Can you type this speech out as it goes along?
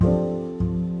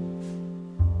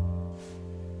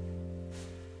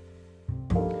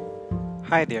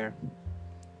Hi there.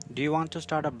 Do you want to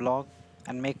start a blog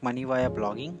and make money via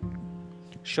blogging?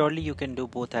 Surely you can do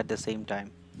both at the same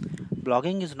time.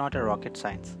 Blogging is not a rocket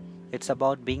science. It's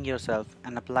about being yourself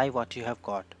and apply what you have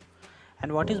got.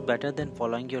 And what is better than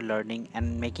following your learning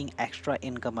and making extra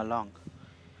income along?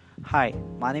 Hi,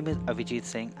 my name is Avijit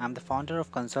Singh. I'm the founder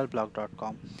of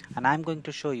consultblog.com and I'm going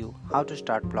to show you how to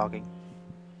start blogging.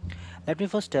 Let me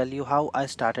first tell you how I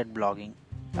started blogging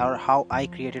or how I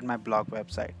created my blog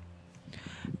website.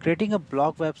 Creating a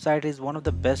blog website is one of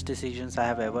the best decisions I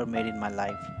have ever made in my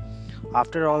life.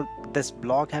 After all, this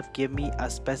blog have given me a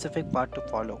specific path to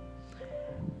follow.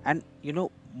 And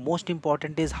most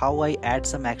important is how I add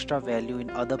some extra value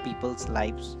in other people's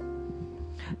lives.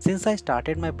 Since I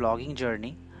started my blogging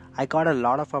journey, I got a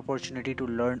lot of opportunity to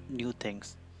learn new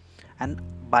things. And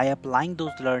by applying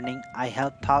those learning, I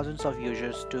help thousands of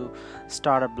users to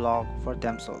start a blog for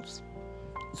themselves.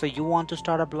 So you want to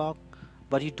start a blog,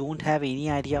 but you don't have any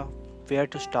idea where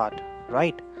to start,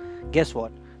 right? Guess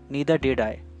what? Neither did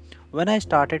I. When I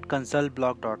started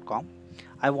consultblog.com,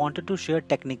 I wanted to share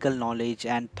technical knowledge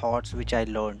and thoughts which I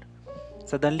learned.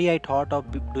 Suddenly I thought of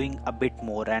doing a bit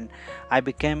more and I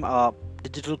became a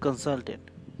digital consultant.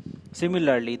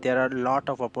 Similarly, there are a lot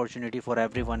of opportunity for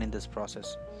everyone in this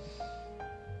process.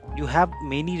 You have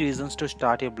many reasons to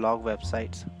start your blog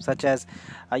websites, such as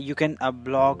you can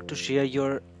blog to share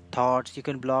your thoughts, you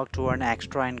can blog to earn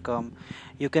extra income,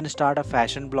 you can start a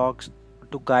fashion blog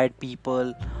to guide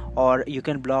people, or you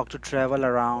can blog to travel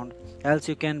around, else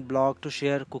you can blog to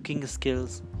share cooking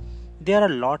skills. There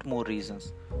are a lot more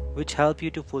reasons which help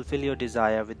you to fulfill your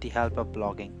desire with the help of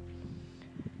blogging.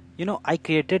 I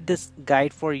created this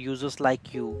guide for users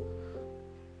like you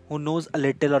who knows a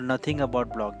little or nothing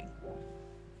about blogging,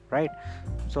 right?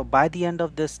 So by the end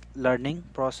of this learning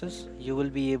process, you will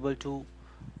be able to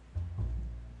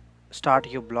start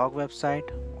your blog website,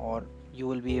 or you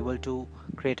will be able to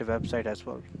create a website as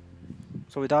well.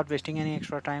 So without wasting any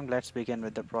extra time, let's begin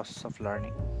with the process of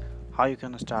learning how you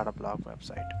can start a blog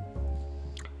website.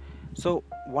 So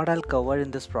what I'll cover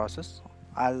in this process,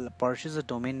 I'll purchase a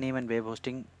domain name and web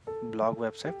hosting blog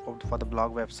website for the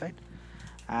blog website,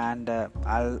 and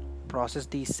I'll process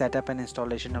the setup and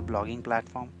installation of blogging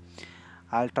platform.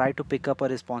 I'll try to pick up a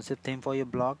responsive theme for your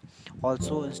blog.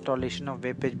 Also, installation of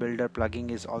web page builder plugin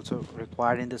is also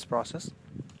required in this process.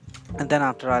 And then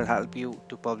after, I'll help you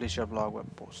to publish your blog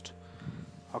web post.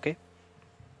 Okay.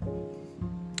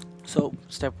 So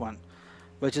step one,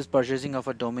 which is purchasing of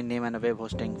a domain name and a web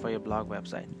hosting for your blog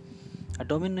website. A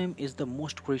domain name is the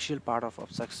most crucial part of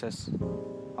success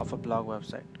of a blog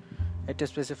website. It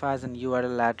specifies an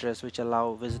URL address which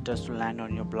allow visitors to land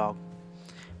on your blog.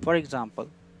 For example,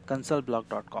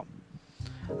 consultblog.com.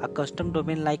 A custom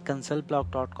domain like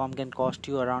consultblog.com can cost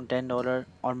you around $10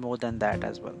 or more than that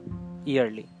as well,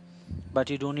 yearly. But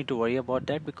you don't need to worry about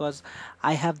that because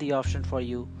I have the option for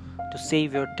you to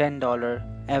save your $10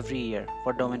 every year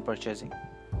for domain purchasing.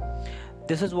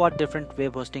 This is what different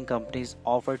web hosting companies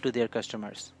offer to their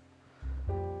customers.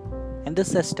 In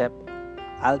this step,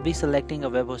 I'll be selecting a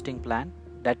web hosting plan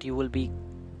that you will be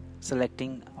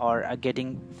selecting or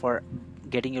getting for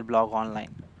getting your blog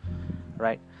online,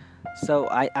 right? So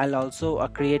I'll also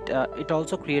create it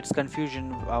also creates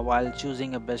confusion while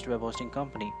choosing a best web hosting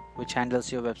company which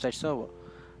handles your website server,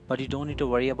 but you don't need to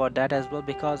worry about that as well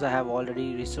because I have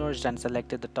already researched and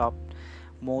selected the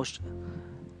most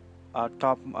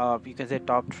you can say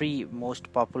top 3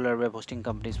 most popular web hosting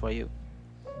companies for you.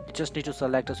 You just need to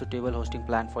select a suitable hosting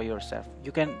plan for yourself.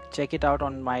 You can check it out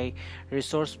on my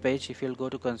resource page. If you'll go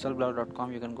to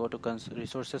consultblog.com, you can go to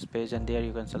resources page, and there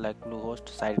you can select Bluehost,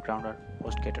 SiteGround, or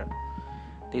HostGator.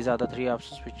 These are the 3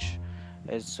 options which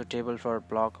is suitable for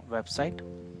blog website.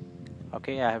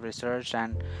 Okay, I have researched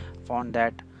and found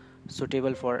that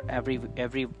suitable for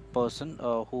every person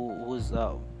who's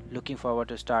looking forward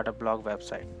to start a blog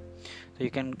website. So you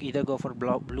can either go for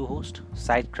Bluehost,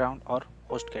 SiteGround, or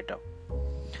HostGator.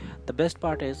 The best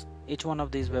part is each one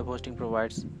of these web hosting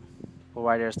providers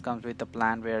comes with a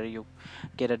plan where you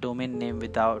get a domain name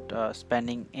without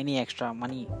spending any extra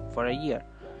money for a year.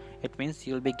 It means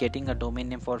you'll be getting a domain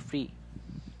name for free.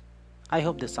 I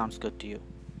hope this sounds good to you.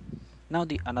 Now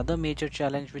the another major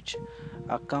challenge which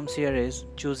comes here is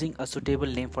choosing a suitable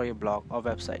name for your blog or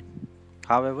website.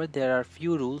 However, there are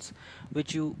few rules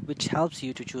which helps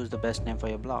you to choose the best name for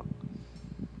your blog.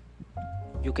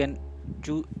 You can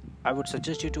choose I would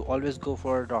suggest you to always go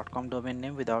for a .com domain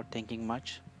name without thinking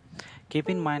much. Keep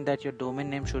in mind that your domain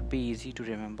name should be easy to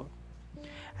remember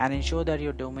and ensure that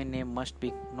your domain name must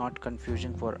be not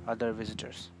confusing for other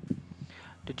visitors.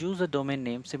 To choose a domain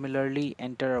name, similarly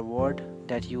enter a word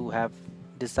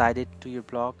decided to your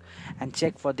blog and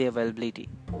check for the availability.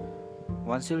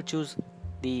 Once you choose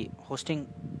the hosting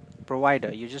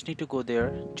provider, you just need to go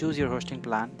there, choose your hosting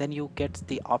plan, then you get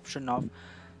the option of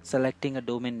selecting a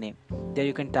domain name. There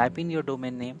you can type in your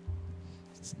domain name,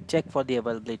 check for the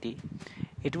availability.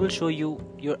 It will show you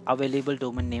your available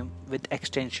domain name with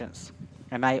extensions,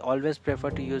 and I always prefer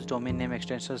to use domain name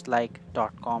extensions like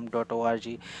 .com, .org,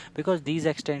 because these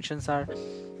extensions are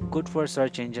good for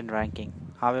search engine ranking.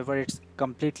 However, it's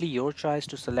completely your choice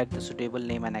to select the suitable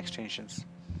name and extensions.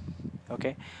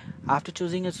 Okay, after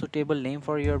choosing a suitable name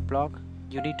for your blog,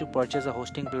 you need to purchase a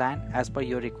hosting plan as per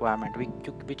your requirement,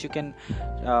 which you can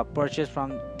purchase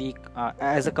from the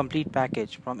as a complete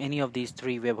package from any of these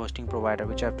three web hosting provider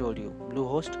which I've told you: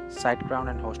 Bluehost, SiteGround,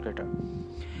 and HostGator.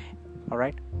 All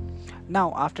right,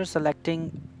 now after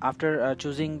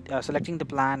choosing selecting the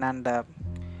plan and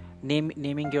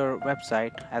naming your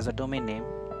website as a domain name,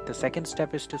 the second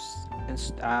step is to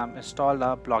install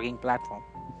a blogging platform,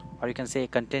 or you can say a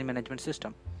content management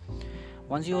system.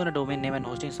 Once you own a domain name and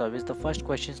hosting service, the first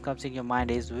question comes in your mind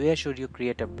is, where should you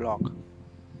create a blog?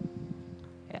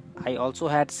 I also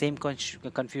had same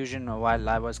confusion while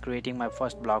I was creating my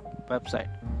first blog website.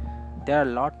 There are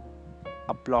a lot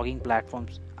of blogging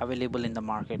platforms available in the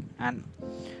market, and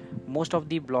most of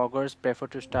the bloggers prefer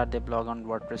to start their blog on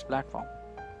WordPress platform.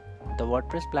 The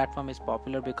WordPress platform is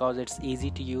popular because it's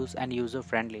easy to use and user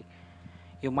friendly.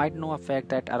 You might know a fact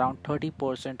that around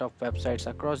 30% of websites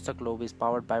across the globe is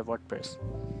powered by WordPress.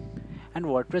 And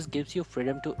WordPress gives you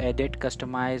freedom to edit,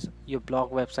 customize your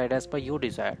blog website as per your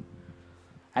desire.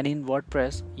 And in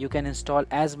WordPress, you can install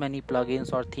as many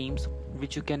plugins or themes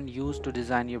which you can use to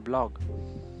design your blog.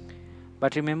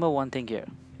 But remember one thing here,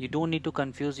 you don't need to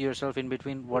confuse yourself in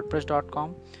between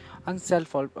WordPress.com and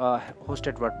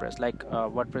self-hosted WordPress like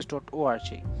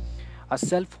WordPress.org. A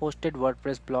self-hosted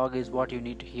WordPress blog is what you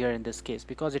need to hear in this case,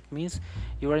 because it means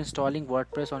you are installing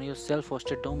WordPress on your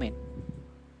self-hosted domain.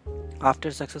 After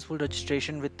successful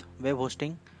registration with web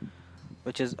hosting,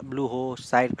 which is Bluehost,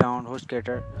 SiteGround,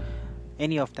 HostGator,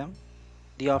 any of them,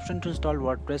 the option to install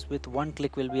WordPress with one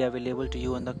click will be available to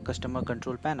you in the customer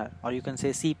control panel, or you can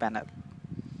say cPanel.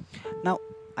 Now,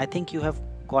 I think you have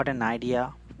got an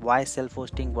idea why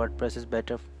self-hosting WordPress is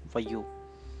better for you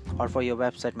or for your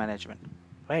website management,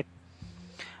 right?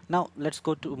 Now let's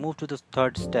move to the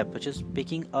third step, which is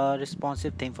picking a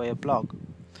responsive theme for your blog.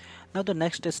 Now the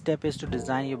next step is to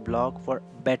design your blog for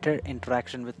better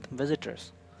interaction with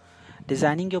visitors.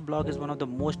 Designing your blog is one of the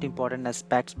most important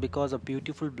aspects, because a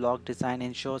beautiful blog design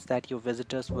ensures that your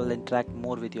visitors will interact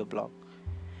more with your blog.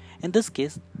 In this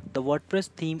case, the WordPress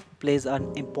theme plays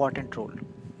an important role.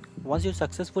 Once you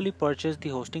successfully purchase the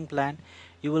hosting plan,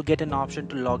 you will get an option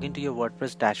to log into your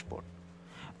WordPress dashboard.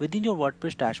 Within your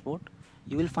WordPress dashboard,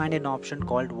 you will find an option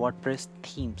called WordPress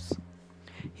themes.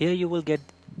 Here you will get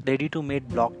ready to made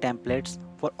blog templates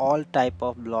for all type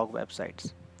of blog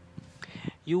websites.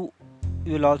 You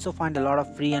will also find a lot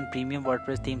of free and premium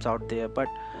WordPress themes out there, but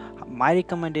my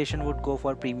recommendation would go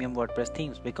for premium WordPress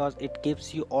themes because it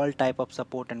gives you all type of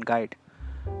support and guide.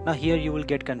 Now here you will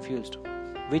get confused.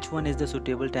 Which one is the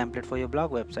suitable template for your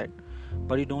blog website?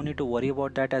 But you don't need to worry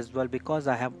about that as well, because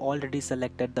I have already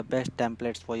selected the best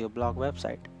templates for your blog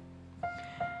website.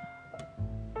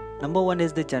 Number one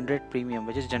is the Generate Premium,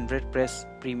 which is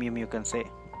GeneratePress Premium, you can say.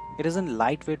 It is a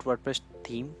lightweight WordPress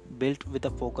theme built with a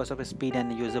focus of speed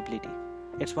and usability.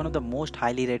 It's one of the most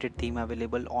highly rated theme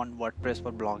available on WordPress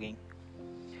for blogging.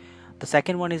 The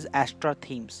second one is Astra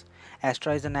Themes.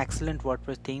 Astra is an excellent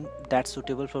WordPress theme that's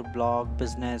suitable for blog,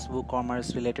 business,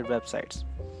 WooCommerce related websites.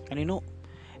 And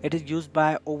it is used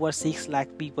by over 6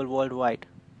 lakh people worldwide.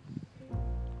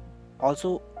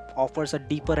 Also offers a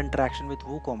deeper interaction with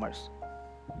WooCommerce.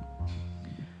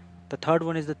 The third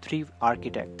one is the Thrive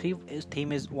Architect. Thrive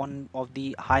theme is one of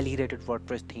the highly rated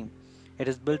WordPress theme. It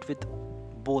is built with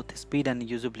both speed and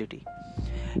usability.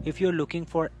 If you're looking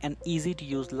for an easy to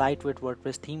use lightweight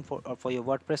WordPress theme for your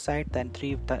WordPress site, then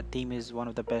Thrive theme is one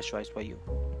of the best choice for you.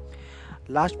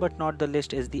 Last but not the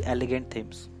least is the Elegant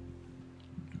Themes.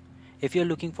 If you're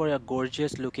looking for a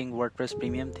gorgeous looking WordPress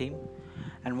premium theme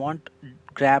and want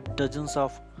grab dozens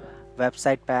of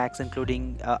website packs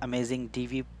including amazing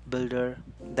DV builder,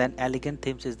 then Elegant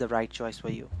Themes is the right choice for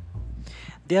you.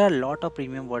 There are a lot of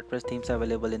premium WordPress themes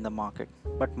available in the market,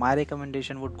 but my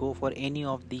recommendation would go for any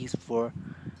of these 4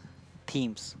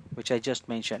 themes which I just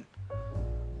mentioned: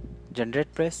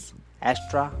 GeneratePress,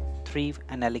 Astra, Thrive,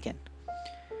 and Elegant.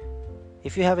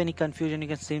 If you have any confusion, you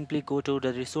can simply go to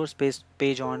the resource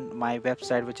page on my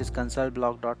website, which is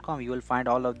consultblog.com. You will find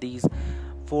all of these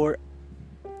 4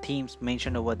 themes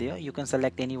mentioned over there. You can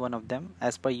select any one of them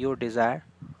as per your desire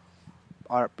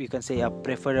or you can say a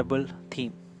preferable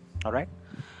theme. Alright.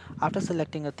 After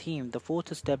selecting a theme, the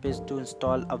fourth step is to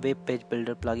install a web page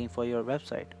builder plugin for your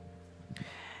website.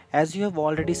 As you have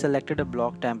already selected a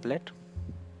blog template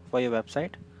for your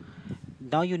website,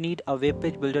 now you need a web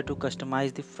page builder to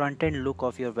customize the front end look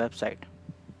of your website.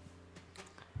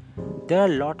 There are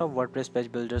a lot of WordPress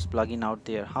page builders plugin out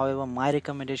there. However, my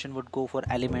recommendation would go for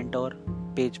Elementor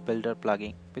page builder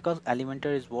plugin, because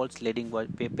Elementor is world's leading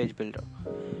page builder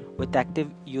with active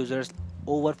users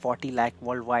over 40 lakh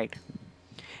worldwide.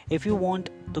 If you want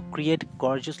to create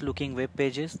gorgeous looking web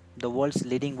pages, the world's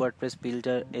leading WordPress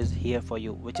builder is here for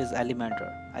you, which is Elementor.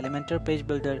 Elementor page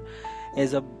builder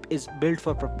is built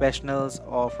for professionals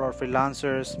or for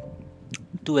freelancers,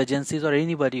 to agencies, or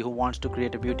anybody who wants to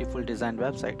create a beautiful design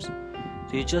websites.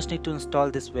 So you just need to install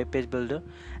this web page builder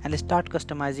and start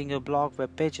customizing your blog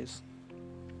web pages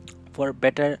for a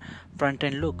better front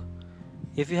end look.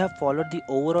 If you have followed the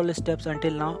overall steps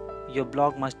until now, your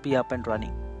blog must be up and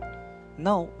running.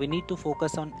 Now we need to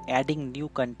focus on adding new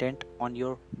content on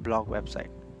your blog website,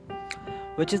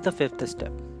 which is the fifth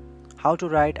step: how to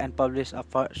write and publish a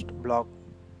first blog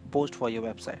post for your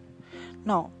website.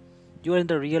 Now you are in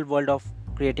the real world of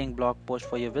creating blog posts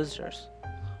for your visitors,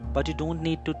 but you don't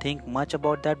need to think much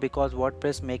about that, because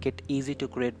WordPress make it easy to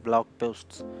create blog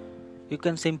posts. You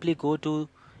can simply go to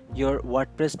your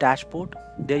WordPress dashboard.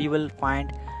 There you will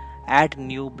find add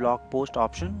new blog post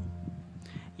option.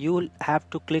 You will have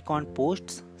to click on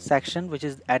posts section, which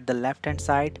is at the left hand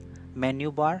side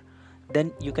menu bar.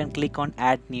 Then you can click on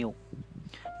add new.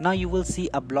 Now you will see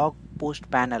a blog post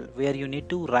panel where you need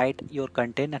to write your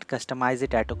content and customize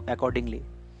it accordingly.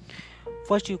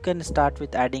 First, you can start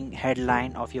with adding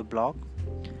headline of your blog,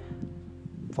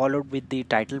 followed with the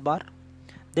title bar.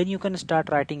 Then you can start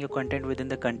writing your content within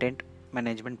the content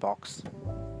management box.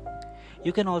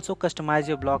 You can also customize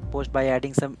your blog post by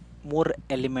adding some more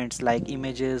elements like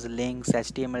images, links,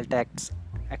 HTML text,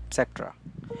 etc.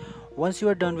 Once you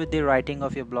are done with the writing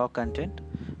of your blog content,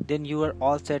 then you are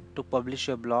all set to publish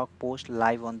your blog post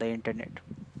live on the internet,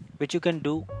 which you can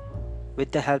do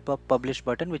with the help of publish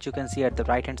button, which you can see at the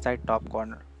right hand side top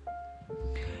corner.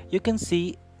 You can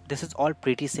see this is all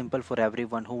pretty simple for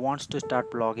everyone who wants to start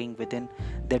blogging within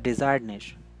their desired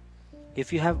niche.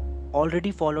 If you have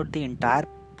already followed the entire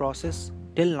process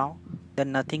till now,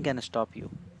 then nothing can stop you.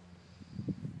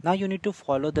 Now you need to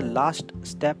follow the last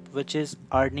step, which is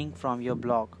earning from your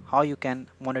blog, how you can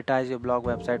monetize your blog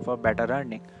website for better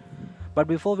earning. But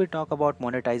before we talk about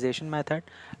monetization method,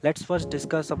 let's first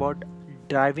discuss about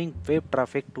driving web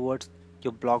traffic towards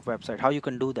your blog website, how you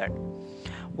can do that.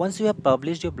 Once you have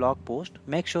published your blog post,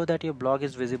 make sure that your blog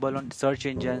is visible on search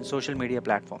engine, social media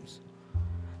platforms.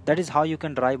 That is how you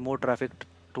can drive more traffic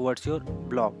towards your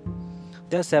blog.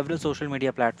 There are several social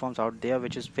media platforms out there,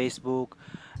 which is Facebook,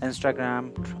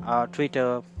 Instagram,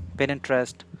 Twitter,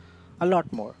 Pinterest, a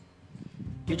lot more.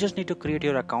 You just need to create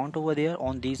your account over there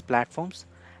on these platforms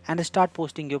and start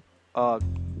posting your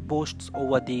posts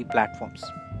over the platforms.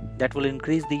 That will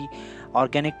increase the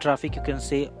organic traffic, you can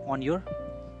say, on your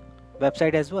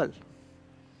website as well.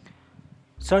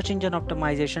 Search engine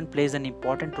optimization plays an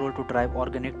important role to drive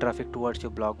organic traffic towards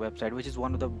your blog website, which is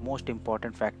one of the most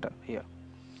important factor here.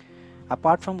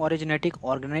 Apart from originating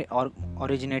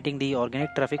the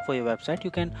organic traffic for your website,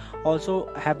 you can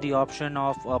also have the option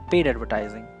of paid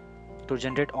advertising to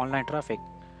generate online traffic,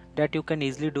 that you can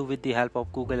easily do with the help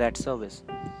of Google Ads service.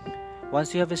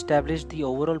 Once you have established the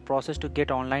overall process to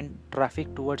get online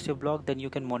traffic towards your blog, then you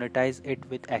can monetize it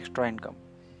with extra income,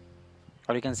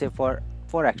 or you can say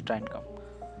for extra income.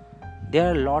 There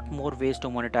are a lot more ways to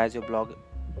monetize your blog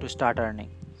to start earning.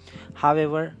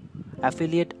 However,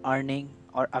 affiliate earning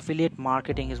or affiliate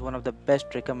marketing is one of the best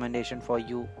recommendation for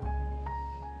you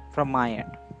from my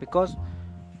end, because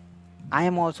I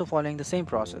am also following the same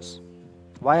process.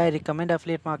 Why I recommend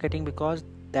affiliate marketing? Because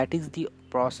that is the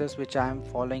process which I am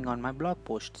following on my blog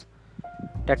posts.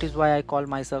 That is why I call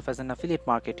myself as an affiliate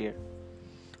marketer.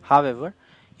 However,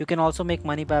 you can also make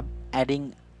money by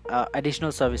adding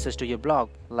additional services to your blog,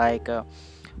 like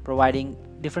providing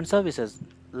different services.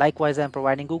 Likewise, I am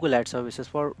providing Google Ads services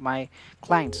for my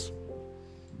clients.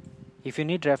 If you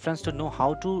need reference to know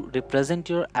how to represent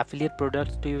your affiliate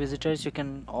products to your visitors, you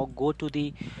can go to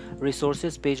the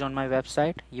resources page on my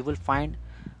website. You will find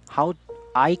how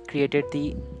I created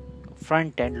the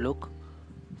front end look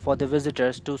for the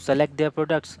visitors to select their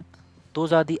products.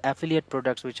 Those are the affiliate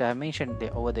products which I have mentioned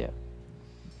over there.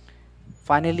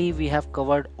 Finally, we have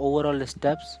covered overall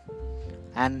steps,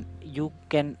 and you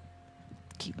can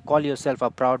call yourself a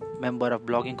proud member of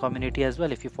blogging community as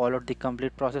well if you followed the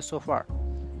complete process so far.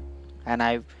 And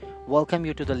I welcome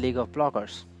you to the League of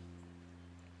Bloggers.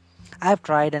 I've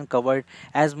tried and covered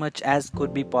as much as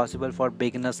could be possible for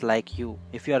beginners like you,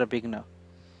 if you are a beginner.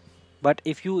 But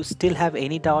if you still have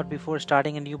any doubt before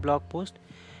starting a new blog post,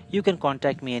 you can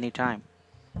contact me anytime.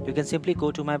 You can simply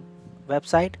go to my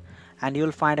website and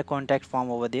you'll find a contact form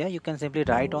over there. You can simply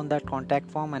write on that contact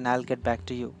form and I'll get back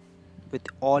to you with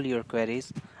all your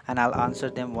queries and I'll answer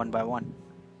them one by one.